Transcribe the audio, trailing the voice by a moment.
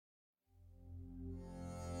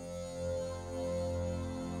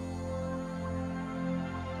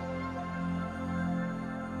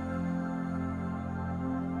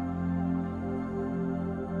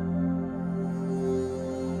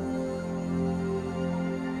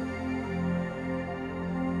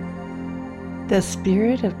The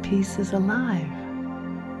spirit of peace is alive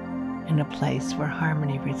in a place where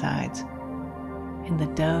harmony resides, in the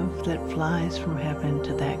dove that flies from heaven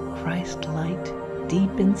to that Christ light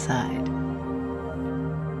deep inside.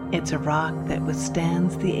 It's a rock that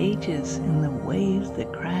withstands the ages in the waves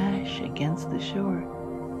that crash against the shore.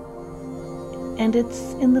 And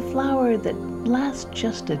it's in the flower that lasts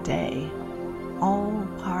just a day, all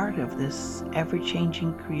part of this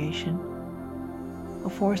ever-changing creation, a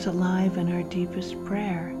force alive in our deepest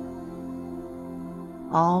prayer.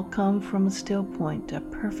 All come from a still point, a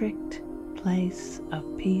perfect place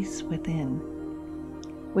of peace within,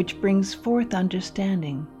 which brings forth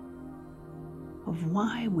understanding of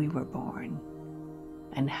why we were born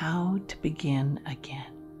and how to begin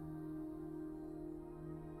again.